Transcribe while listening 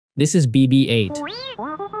This is BB-8.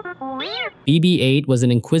 BB-8 was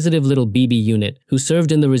an inquisitive little BB unit who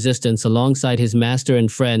served in the Resistance alongside his master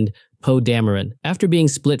and friend, Poe Dameron. After being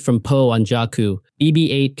split from Poe on Jakku,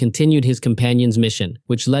 BB-8 continued his companion's mission,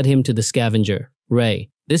 which led him to the Scavenger, Rey.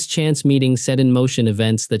 This chance meeting set in motion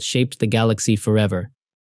events that shaped the galaxy forever.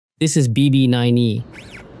 This is BB-9E.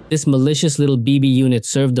 This malicious little BB unit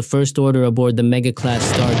served the First Order aboard the mega-class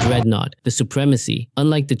Star Dreadnought, the Supremacy.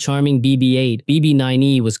 Unlike the charming BB-8,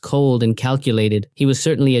 BB-9E was cold and calculated. He was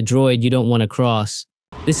certainly a droid you don't want to cross.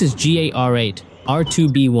 This is GA-R8,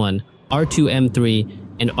 R2-B1, R2-M3,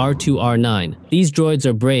 and R2-R9. These droids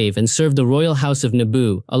are brave and serve the Royal House of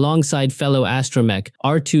Naboo, alongside fellow astromech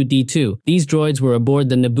R2-D2. These droids were aboard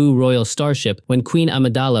the Naboo Royal Starship when Queen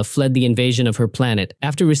Amidala fled the invasion of her planet.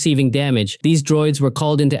 After receiving damage, these droids were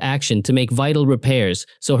called into action to make vital repairs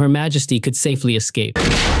so Her Majesty could safely escape.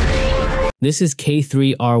 This is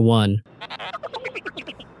K3-R1.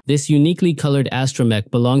 This uniquely colored astromech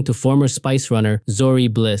belonged to former Spice Runner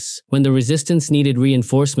Zorii Bliss. When the Resistance needed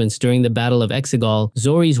reinforcements during the Battle of Exegol,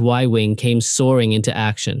 Zori's Y-Wing came soaring into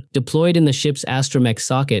action. Deployed in the ship's astromech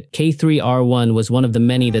socket, K3-R1 was one of the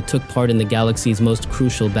many that took part in the galaxy's most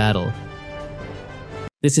crucial battle.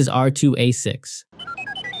 This is R2-A6.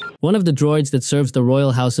 One of the droids that serves the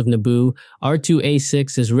Royal House of Naboo,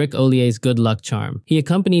 R2-A6 is Rick Olier's good luck charm. He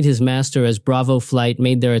accompanied his master as Bravo Flight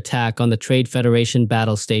made their attack on the Trade Federation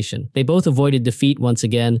battle station. They both avoided defeat once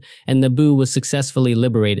again, and Naboo was successfully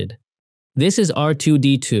liberated. This is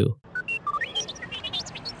R2-D2.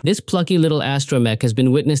 This plucky little astromech has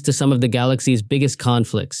been witness to some of the galaxy's biggest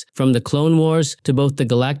conflicts, from the Clone Wars to both the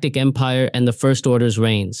Galactic Empire and the First Order's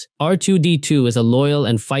reigns. R2-D2 is a loyal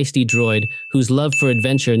and feisty droid whose love for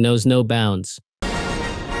adventure knows no bounds.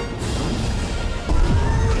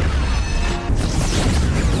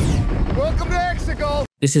 Welcome to Exegol!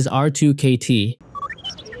 This is R2-KT.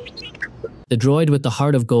 The droid with the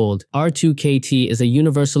heart of gold, R2-KT is a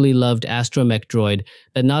universally loved astromech droid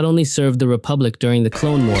that not only served the Republic during the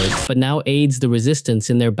Clone Wars, but now aids the Resistance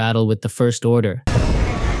in their battle with the First Order.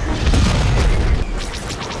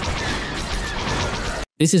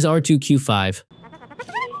 This is R2-Q5.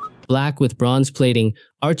 Black with bronze plating,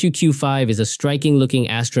 R2-Q5 is a striking-looking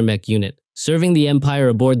astromech unit. Serving the Empire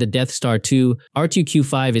aboard the Death Star II,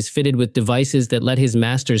 R2-Q5 is fitted with devices that let his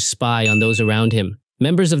masters spy on those around him.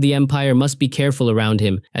 Members of the Empire must be careful around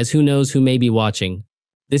him, as who knows who may be watching.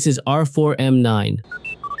 This is R4-M9.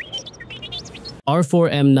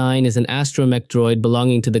 R4-M9 is an astromech droid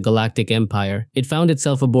belonging to the Galactic Empire. It found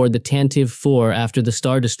itself aboard the Tantive 4 after the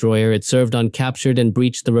Star Destroyer it served on captured and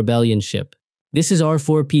breached the Rebellion ship. This is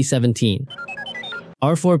R4-P17.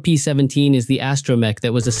 R4-P17 is the astromech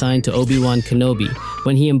that was assigned to Obi-Wan Kenobi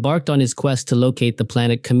when he embarked on his quest to locate the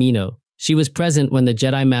planet Kamino. She was present when the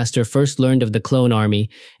Jedi Master first learned of the Clone Army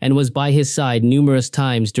and was by his side numerous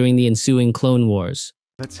times during the ensuing Clone Wars.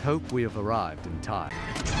 Let's hope we have arrived in time.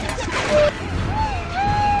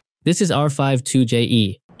 This is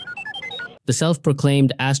R52JE. The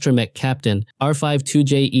self-proclaimed astromech captain,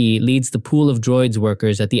 R52JE leads the pool of droids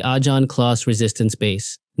workers at the Ajan Kloss Resistance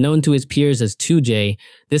Base. Known to his peers as 2J,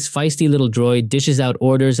 this feisty little droid dishes out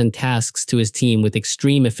orders and tasks to his team with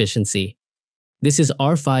extreme efficiency. This is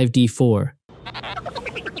R5D4.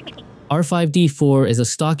 R5D4 is a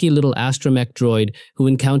stocky little astromech droid who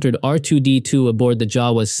encountered R2-D2 aboard the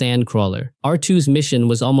Jawa's Sandcrawler. R2's mission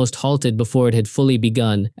was almost halted before it had fully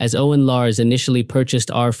begun, as Owen Lars initially purchased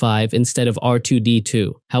R5 instead of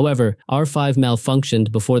R2-D2. However, R5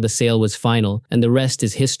 malfunctioned before the sale was final, and the rest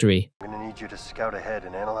is history. I'm gonna need you to scout ahead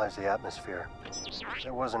and analyze the atmosphere.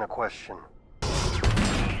 There wasn't a question.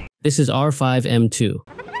 This is R5M2.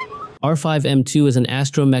 R5M2 is an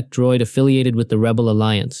astromech droid affiliated with the Rebel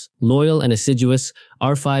Alliance. Loyal and assiduous,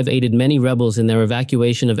 R5 aided many rebels in their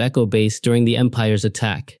evacuation of Echo Base during the Empire's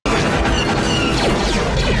attack.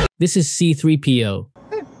 This is C3PO.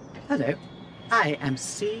 Oh, hello. I am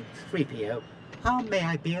C3PO. How may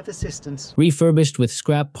I be of assistance? Refurbished with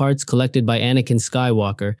scrap parts collected by Anakin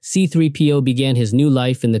Skywalker, C3PO began his new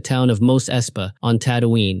life in the town of Mos Espa on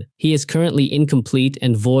Tatooine. He is currently incomplete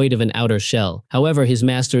and void of an outer shell. However, his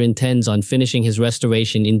master intends on finishing his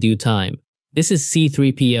restoration in due time. This is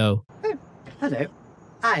C3PO. Oh, hello.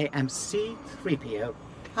 I am C3PO.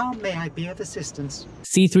 How may I be of assistance?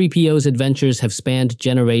 C3PO's adventures have spanned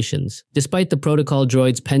generations. Despite the protocol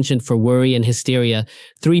droid's penchant for worry and hysteria,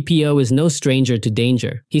 3PO is no stranger to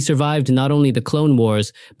danger. He survived not only the Clone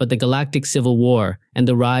Wars, but the Galactic Civil War and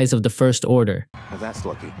the rise of the First Order. Now that's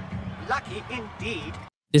lucky. Lucky indeed.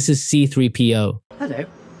 This is C3PO. Hello.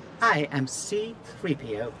 I am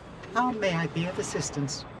C3PO. How may I be of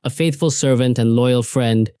assistance? A faithful servant and loyal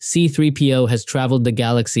friend, C-3PO has traveled the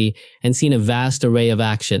galaxy and seen a vast array of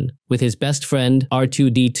action. With his best friend,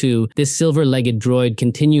 R2-D2, this silver-legged droid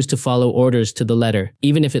continues to follow orders to the letter,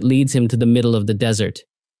 even if it leads him to the middle of the desert.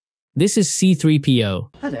 This is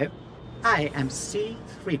C-3PO. Hello, I am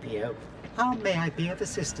C-3PO. How may I be of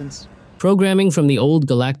assistance? Programming from the old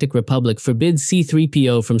Galactic Republic forbids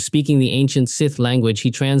C-3PO from speaking the ancient Sith language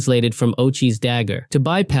he translated from Ochi's dagger. To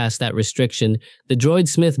bypass that restriction, the droid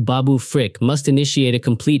smith Babu Frick must initiate a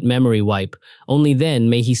complete memory wipe. Only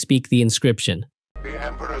then may he speak the inscription. The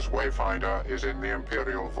Emperor's Wayfinder is in the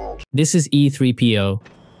Imperial Vault. This is E-3PO.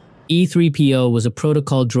 E-3PO was a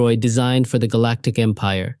protocol droid designed for the Galactic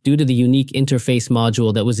Empire. Due to the unique interface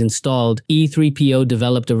module that was installed, E-3PO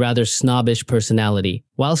developed a rather snobbish personality.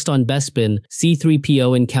 Whilst on Bespin,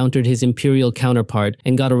 C-3PO encountered his Imperial counterpart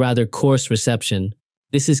and got a rather coarse reception.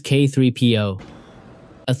 This is K-3PO.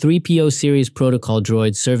 A 3PO series protocol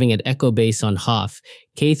droid serving at Echo Base on Hoth,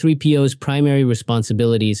 K-3PO's primary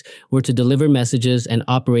responsibilities were to deliver messages and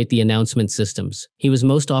operate the announcement systems. He was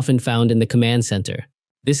most often found in the command center.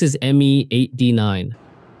 This is ME-8D9.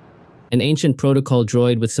 An ancient protocol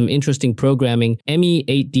droid with some interesting programming,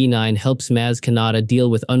 ME-8D9 helps Maz Kanata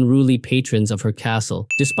deal with unruly patrons of her castle.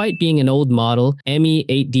 Despite being an old model,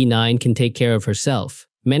 ME-8D9 can take care of herself.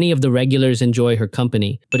 Many of the regulars enjoy her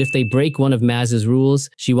company, but if they break one of Maz's rules,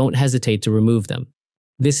 she won't hesitate to remove them.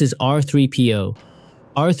 This is R3PO.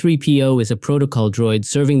 R3PO is a protocol droid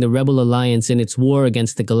serving the Rebel Alliance in its war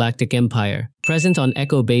against the Galactic Empire. Present on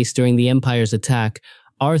Echo Base during the Empire's attack,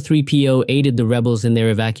 R3PO aided the rebels in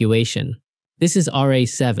their evacuation. This is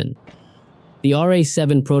RA-7. The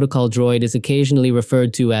RA-7 protocol droid is occasionally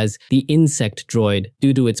referred to as the insect droid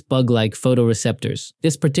due to its bug-like photoreceptors.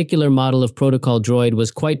 This particular model of protocol droid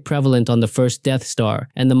was quite prevalent on the first Death Star,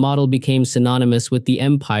 and the model became synonymous with the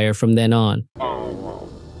Empire from then on.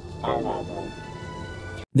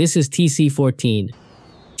 This is TC-14.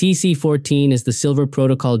 TC-14 is the Silver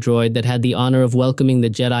Protocol droid that had the honor of welcoming the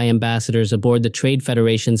Jedi ambassadors aboard the Trade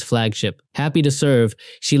Federation's flagship. Happy to serve,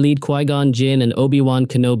 she led Qui-Gon Jinn and Obi-Wan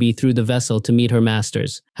Kenobi through the vessel to meet her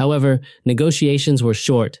masters. However, negotiations were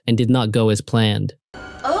short and did not go as planned.